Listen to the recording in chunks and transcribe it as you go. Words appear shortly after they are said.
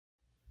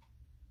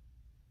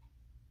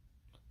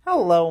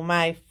Hello,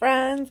 my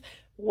friends.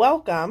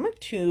 Welcome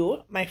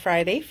to my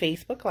Friday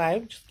Facebook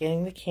Live. Just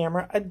getting the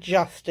camera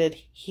adjusted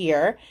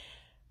here.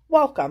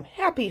 Welcome.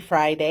 Happy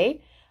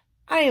Friday.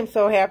 I am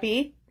so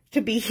happy to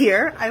be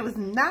here. I was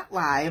not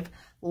live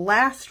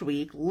last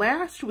week.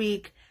 Last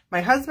week,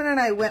 my husband and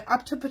I went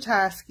up to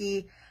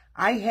Petoskey.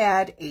 I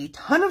had a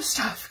ton of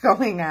stuff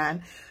going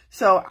on,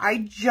 so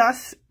I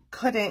just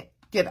couldn't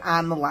get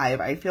on the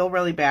live. I feel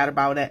really bad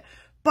about it,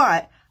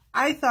 but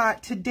I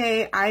thought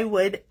today I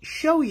would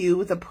show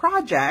you the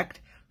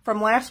project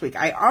from last week.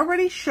 I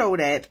already showed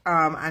it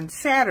on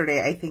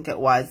Saturday, I think it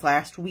was,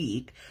 last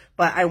week,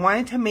 but I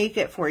wanted to make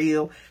it for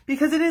you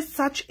because it is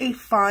such a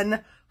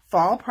fun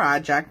fall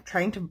project.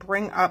 Trying to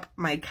bring up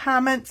my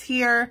comments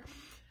here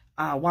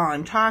while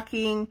I'm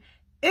talking.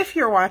 If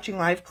you're watching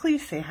live,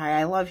 please say hi.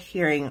 I love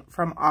hearing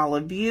from all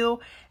of you.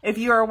 If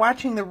you are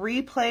watching the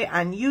replay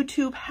on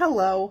YouTube,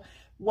 hello,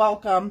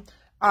 welcome.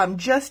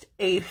 Just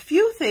a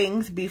few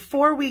things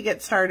before we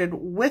get started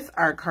with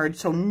our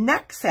cards. So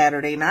next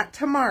Saturday, not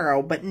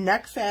tomorrow, but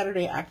next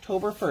Saturday,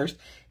 October 1st,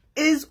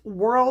 is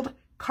World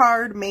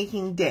Card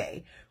Making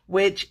Day,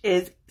 which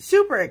is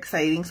super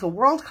exciting. So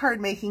World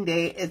Card Making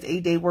Day is a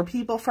day where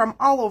people from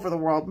all over the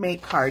world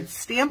make cards.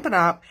 Stampin'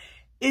 Up!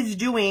 Is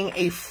doing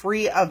a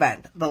free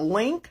event. The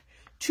link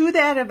to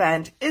that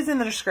event is in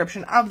the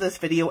description of this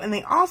video, and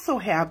they also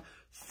have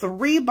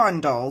 3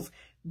 bundles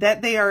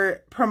that they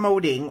are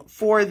promoting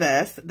for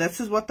this. This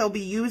is what they'll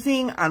be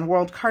using on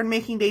World Card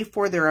Making Day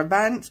for their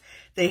events.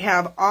 They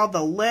have all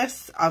the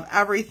lists of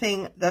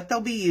everything that they'll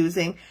be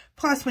using.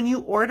 Plus, when you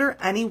order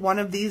any one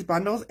of these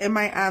bundles in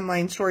my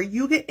online store,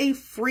 you get a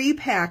free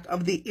pack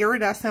of the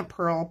Iridescent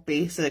Pearl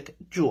Basic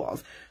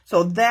Jewels.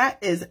 So that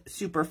is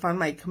super fun.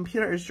 My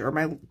computer is, or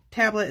my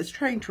tablet is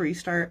trying to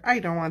restart. I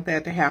don't want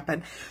that to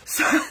happen.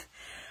 So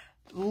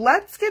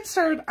let's get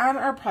started on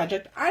our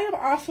project. I am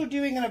also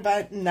doing an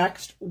event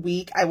next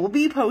week. I will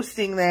be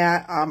posting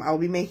that. I'll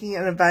be making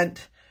an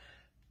event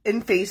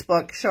in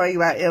Facebook showing you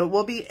that. It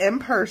will be in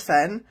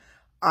person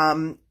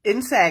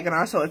in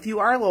Saginaw. So if you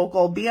are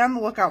local, be on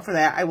the lookout for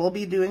that. I will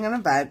be doing an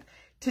event.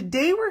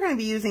 Today we're going to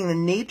be using the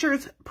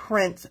Nature's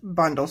Prints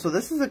bundle. So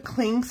this is a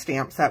cling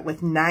stamp set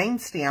with 9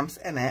 stamps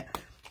in it.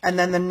 And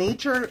then the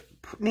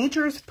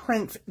Nature's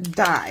Prints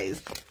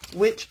dies,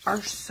 which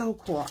are so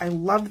cool. I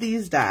love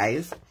these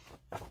dies.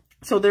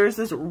 So there's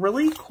this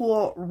really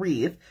cool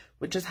wreath,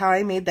 which is how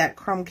I made that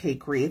crumb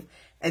cake wreath,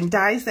 and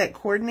dies that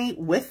coordinate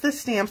with the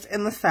stamps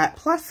in the set,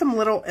 plus some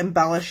little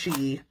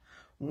embellishy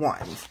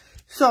ones.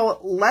 So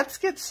let's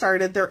get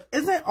started. There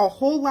isn't a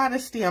whole lot of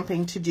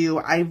stamping to do.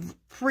 I've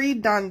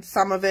pre-done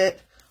some of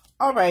it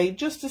already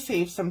just to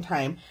save some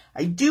time.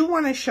 I do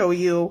want to show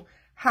you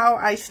how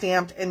I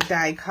stamped and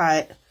die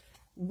cut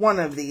one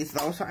of these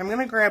though. So I'm going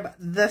to grab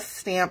this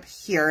stamp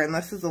here, and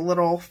this is a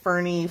little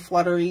ferny,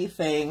 fluttery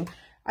thing.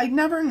 I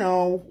never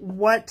know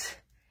what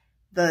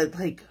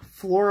the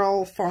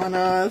floral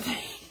fauna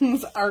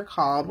things are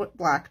called. What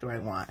block do I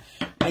want?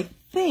 I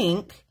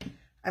think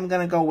I'm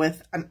going to go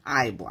with an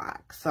eye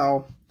block.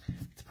 So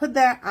let's put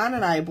that on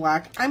an eye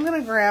block. I'm going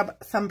to grab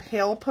some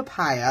Pale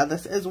Papaya.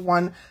 This is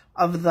one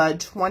of the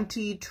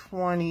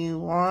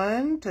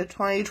 2021 to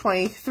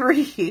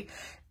 2023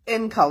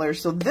 in color.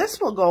 So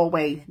this will go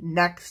away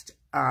next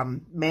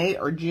May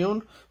or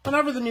June,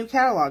 whenever the new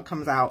catalog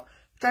comes out.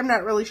 I'm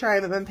not really sure. I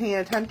haven't been paying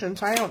attention,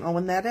 so I don't know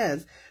when that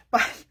is.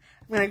 But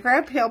I'm going to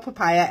grab Pale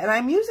Papaya, and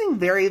I'm using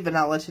Very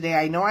Vanilla today.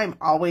 I know I'm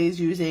always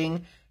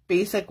using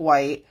Basic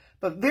White,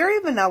 but Very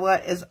Vanilla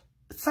is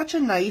such a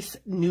nice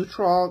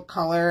neutral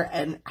color,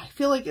 and I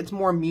feel like it's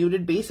more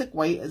muted. Basic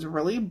White is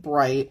really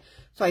bright,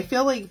 so I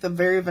feel like the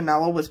Very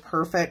Vanilla was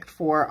perfect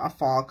for a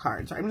fall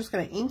card. So I'm just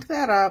going to ink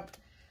that up,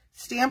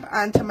 stamp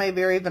onto my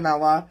Very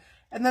Vanilla,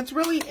 and that's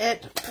really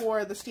it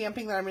for the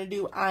stamping that I'm going to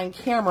do on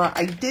camera.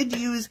 I did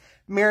use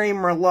Mary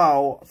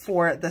Merlot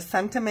for the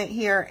sentiment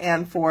here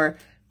and for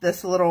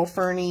this little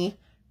ferny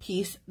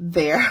piece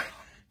there.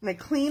 I'm going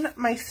to clean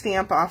my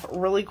stamp off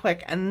really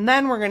quick, and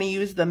then we're going to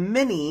use the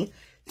mini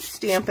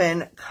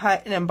Stampin'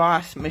 Cut and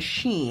Emboss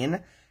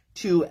machine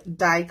to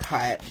die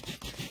cut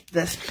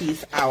this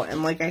piece out.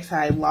 And like I said,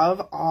 I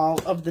love all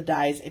of the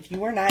dies. If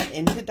you are not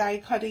into die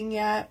cutting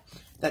yet,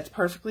 that's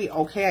perfectly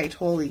okay. I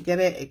totally get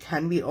it. It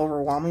can be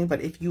overwhelming,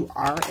 but if you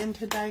are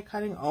into die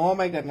cutting, oh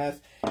my goodness,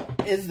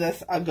 is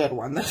this a good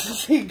one? This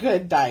is a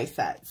good die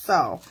set.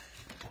 So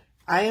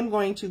I am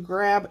going to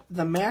grab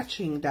the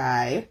matching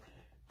die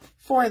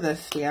for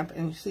this stamp,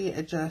 and you see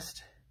it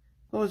just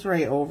goes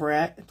right over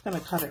it. It's going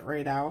to cut it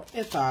right out.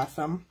 It's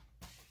awesome.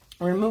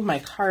 I'll remove my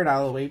card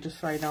out of the way just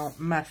so I don't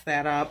mess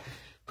that up.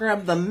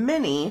 Grab the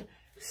mini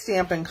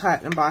Stampin'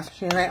 Cut and Emboss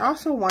machine. And I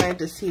also wanted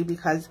to see,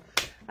 because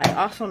I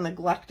also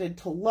neglected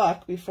to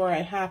look before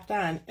I hopped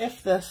on,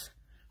 if this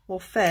will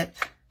fit.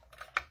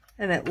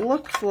 And it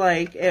looks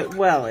like it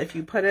will if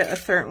you put it a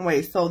certain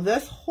way. So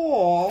this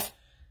whole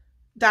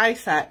die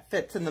set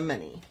fits in the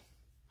mini.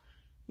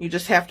 You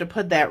just have to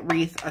put that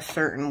wreath a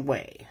certain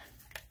way.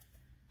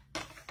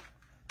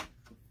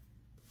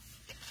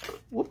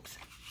 Whoops.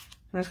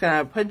 I'm just going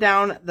to put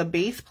down the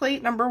base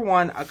plate number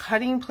 1, a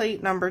cutting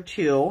plate number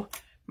 2,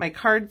 my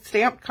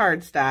stamped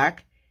cardstock,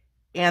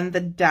 and the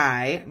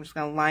die. I'm just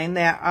going to line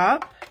that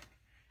up,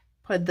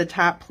 put the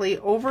top plate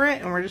over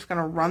it, and we're just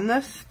going to run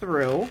this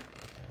through.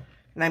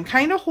 And I'm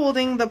kind of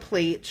holding the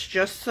plates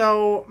just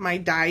so my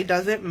die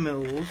doesn't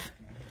move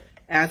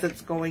as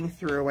it's going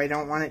through. I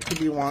don't want it to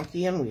be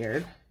wonky and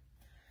weird.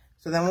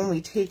 So then when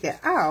we take it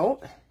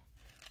out,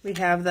 we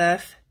have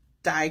this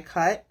die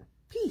cut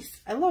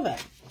piece. I love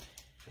it.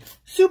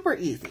 Super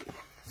easy.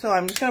 So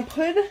I'm just going to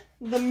put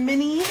the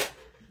mini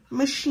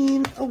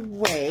machine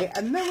away,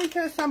 and then we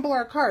can assemble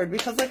our card,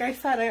 because like I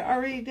said, I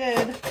already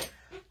did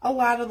a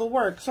lot of the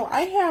work. So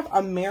I have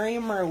a Mary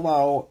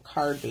Merlot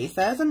card base.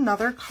 That is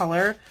another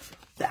color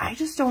that I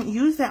just don't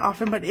use that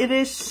often, but it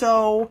is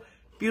so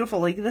beautiful.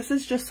 Like, this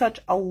is just such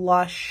a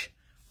lush,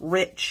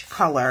 rich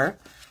color.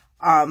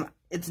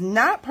 It's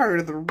not part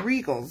of the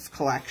Regals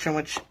collection,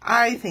 which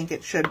I think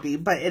it should be,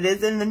 but it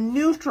is in the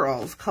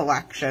Neutrals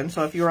collection.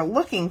 So if you are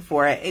looking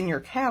for it in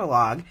your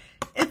catalog,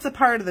 it's a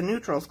part of the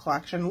Neutrals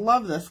collection.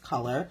 Love this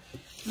color.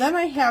 Then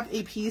I have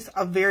a piece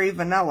of Very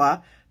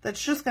Vanilla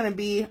that's just going to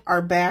be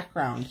our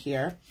background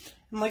here.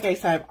 And like I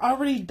said, I've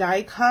already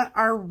die cut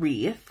our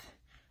wreath.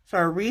 So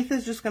our wreath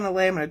is just going to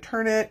lay, I'm going to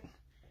turn it,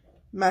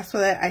 mess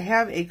with it. I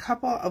have a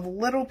couple of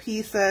little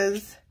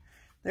pieces.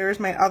 There's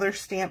my other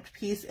stamped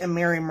piece in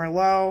Mary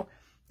Merlot.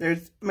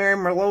 There's Mary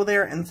Merlot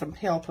there and some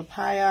pale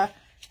papaya.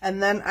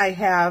 And then I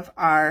have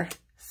our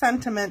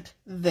sentiment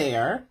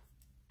there.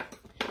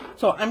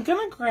 So I'm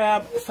going to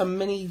grab some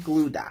mini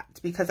glue dots,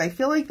 because I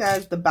feel like that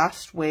is the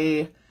best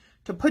way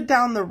to put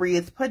down the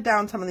wreath, put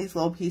down some of these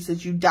little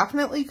pieces. You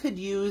definitely could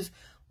use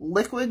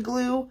liquid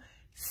glue.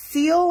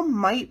 Seal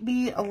might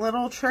be a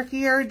little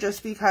trickier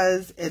just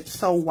because it's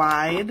so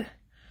wide.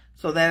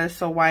 So that is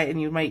so wide,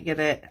 and you might get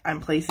it on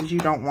places you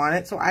don't want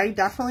it. So I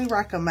definitely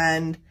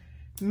recommend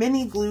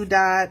mini glue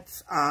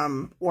dots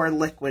or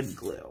liquid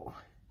glue.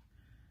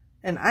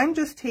 And I'm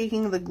just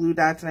taking the glue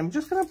dots and I'm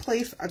just going to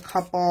place a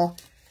couple.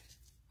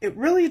 It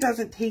really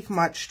doesn't take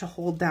much to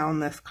hold down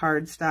this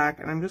cardstock,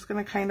 and I'm just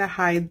going to kind of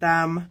hide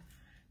them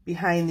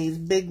behind these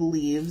big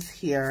leaves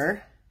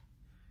here.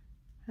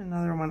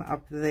 Another one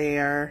up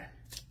there.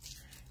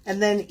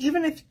 And then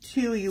even if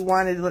too you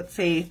wanted, let's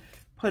say,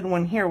 put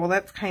one here, well,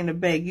 that's kind of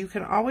big. You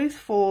can always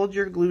fold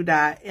your glue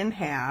dot in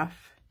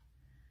half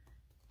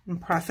and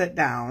press it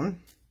down,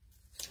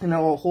 and it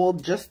will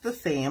hold just the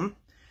same.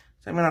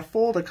 So I'm going to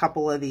fold a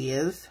couple of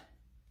these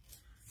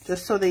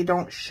just so they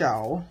don't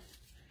show.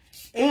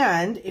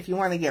 And if you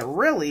want to get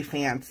really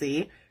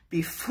fancy,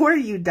 before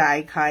you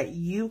die cut,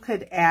 you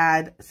could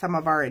add some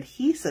of our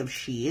adhesive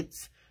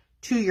sheets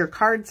to your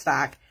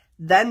cardstock,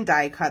 then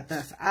die cut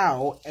this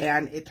out,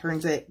 and it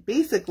turns it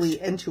basically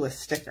into a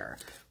sticker,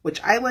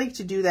 which I like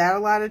to do that a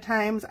lot of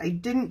times. I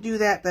didn't do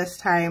that this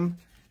time,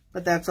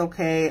 but that's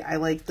okay. I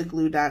like the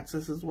glue dots.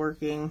 This is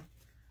working.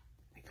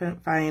 I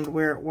couldn't find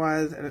where it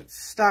was, and it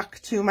stuck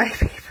to my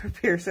paper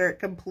piercer. It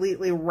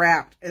completely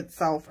wrapped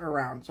itself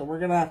around. So we're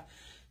going to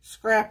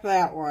scrap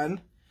that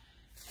one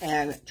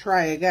and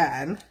try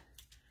again.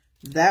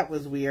 That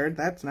was weird.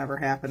 That's never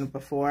happened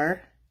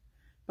before.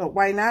 But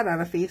why not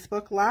on a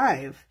Facebook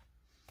Live?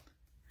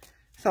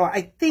 So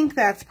I think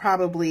that's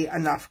probably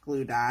enough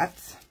glue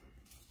dots.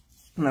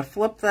 I'm going to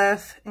flip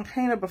this and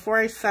kind of, before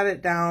I set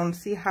it down,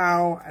 see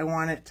how I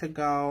want it to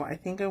go. I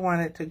think I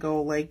want it to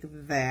go like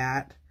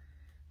that.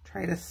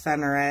 Try to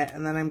center it,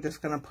 and then I'm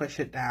just going to push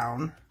it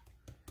down.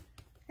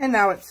 And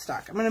now it's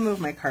stuck. I'm going to move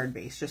my card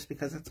base just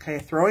because it's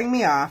kind of throwing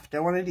me off.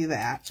 Don't want to do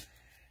that.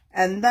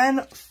 And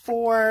then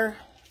for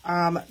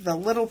the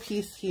little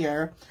piece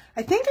here,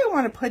 I think I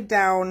want to put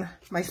down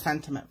my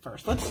sentiment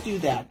first. Let's do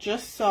that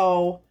just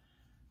so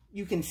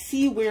you can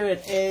see where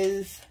it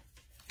is.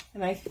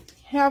 And I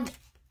have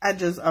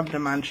edges of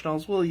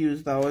dimensionals. We'll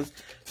use those.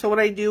 So what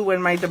I do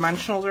when my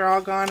dimensionals are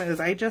all gone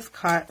is I just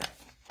cut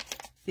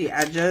the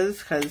edges,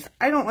 because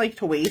I don't like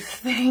to waste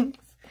things.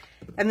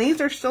 And these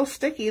are still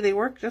sticky. They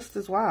work just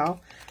as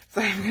well.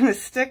 So I'm going to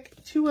stick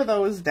 2 of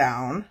those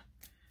down.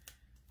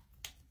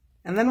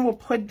 And then we'll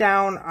put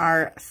down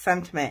our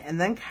sentiment and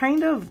then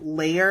kind of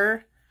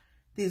layer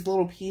these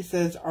little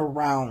pieces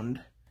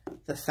around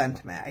the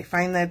sentiment. I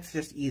find that's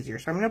just easier.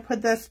 So I'm going to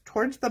put this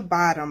towards the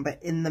bottom,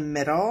 but in the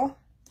middle.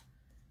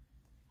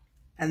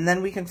 And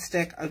then we can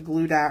stick a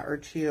glue dot or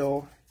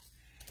 2.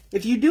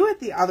 If you do it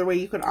the other way,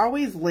 you could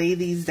always lay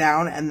these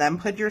down and then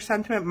put your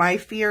sentiment. My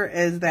fear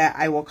is that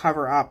I will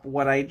cover up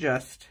what I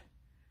just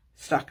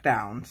stuck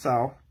down.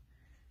 So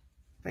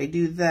if I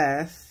do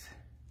this,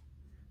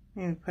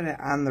 I'm going to put it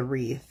on the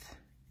wreath.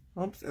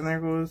 Oops, and there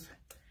goes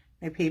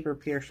my paper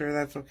piercer.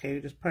 That's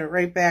okay. Just put it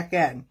right back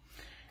in.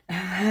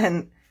 And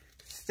then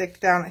stick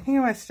down. I think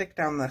I'm going to stick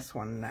down this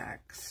one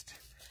next.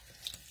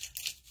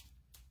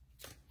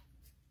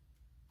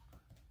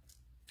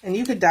 And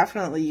you could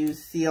definitely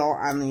use seal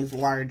on these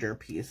larger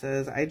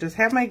pieces. I just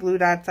have my glue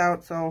dots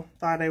out, so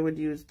thought I would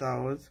use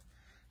those.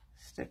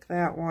 Stick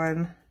that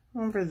one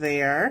over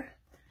there.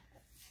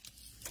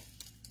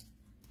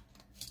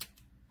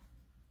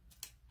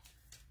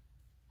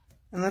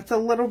 And that's a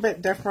little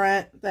bit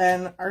different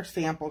than our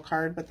sample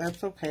card, but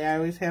that's okay. I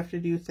always have to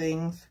do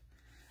things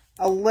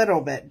a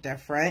little bit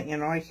different. You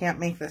know, I can't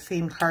make the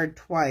same card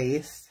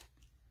twice.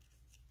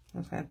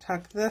 I'm just going to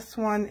tuck this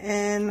one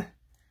in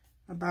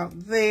about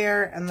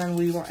there, and then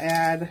we will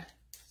add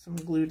some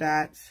glue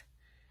dots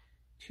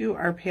to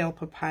our pale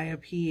papaya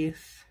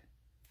piece.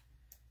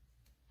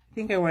 I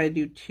think I want to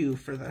do 2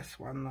 for this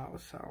one though,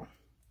 so.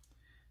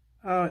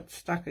 Oh, it's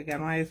stuck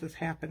again. Why is this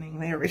happening?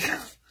 There we go.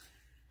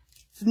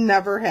 This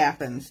never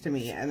happens to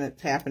me, and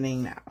it's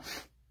happening now.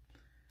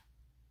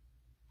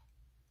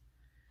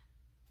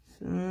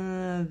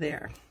 So,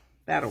 there.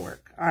 That'll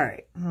work. All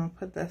right. I'll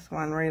put this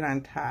one right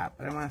on top,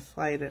 but I want to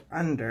slide it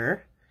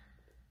under.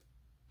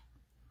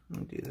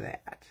 I'll do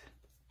that.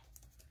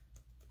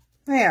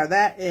 There,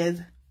 that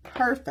is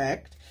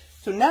perfect.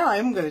 So now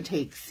I'm going to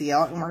take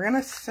seal, and we're going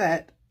to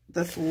set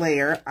this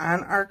layer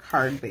on our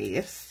card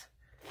base.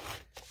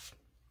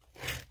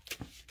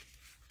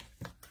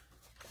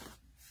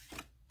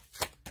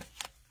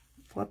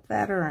 Flip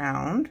that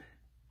around.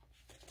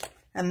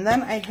 And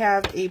then I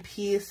have a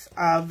piece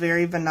of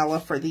Very Vanilla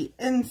for the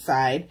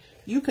inside.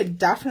 You could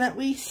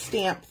definitely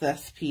stamp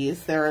this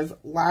piece. There's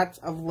lots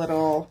of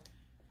little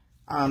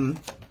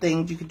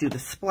things. You could do the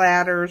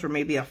splatters or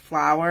maybe a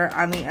flower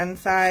on the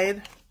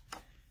inside.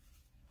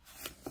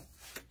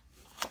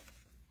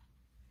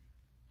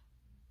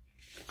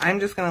 I'm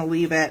just going to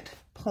leave it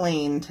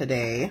plain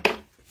today.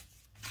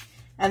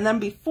 And then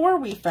before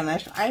we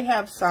finish, I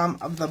have some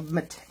of the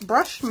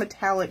brushed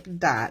metallic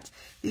dots.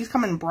 These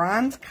come in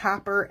bronze,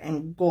 copper,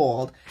 and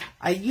gold.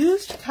 I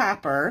used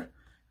copper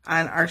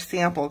on our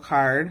sample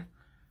card.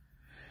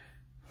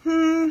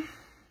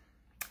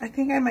 I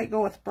think I might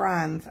go with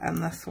bronze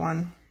on this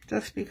one,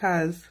 just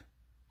because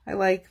I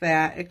like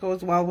that. It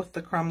goes well with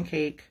the crumb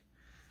cake.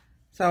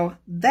 So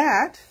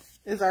that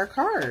is our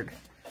card.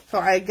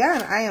 So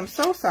again, I am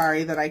so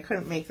sorry that I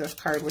couldn't make this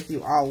card with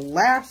you all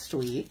last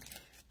week.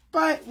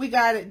 But we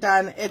got it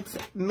done. It's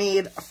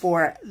made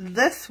for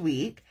this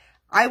week.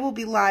 I will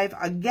be live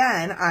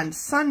again on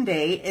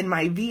Sunday in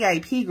my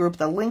VIP group.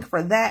 The link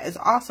for that is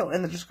also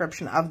in the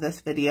description of this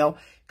video.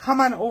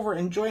 Come on over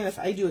and join us.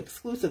 I do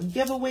exclusive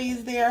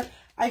giveaways there.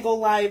 I go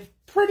live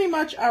pretty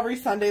much every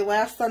Sunday.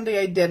 Last Sunday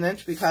I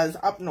didn't because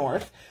up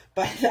north.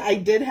 But I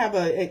did have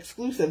an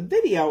exclusive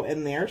video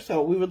in there.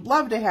 So we would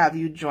love to have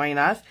you join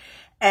us.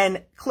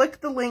 And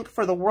click the link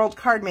for the World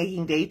Card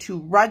Making Day to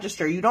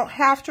register. You don't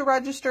have to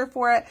register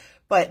for it,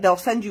 but they'll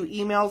send you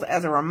emails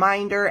as a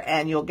reminder,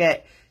 and you'll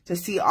get to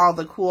see all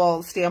the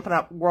cool Stampin'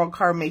 Up! World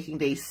Card Making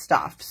Day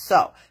stuff.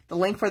 So the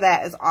link for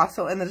that is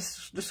also in the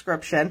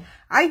description.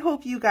 I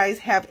hope you guys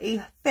have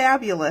a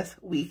fabulous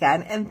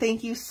weekend, and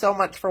thank you so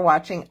much for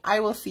watching.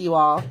 I will see you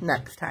all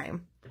next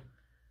time.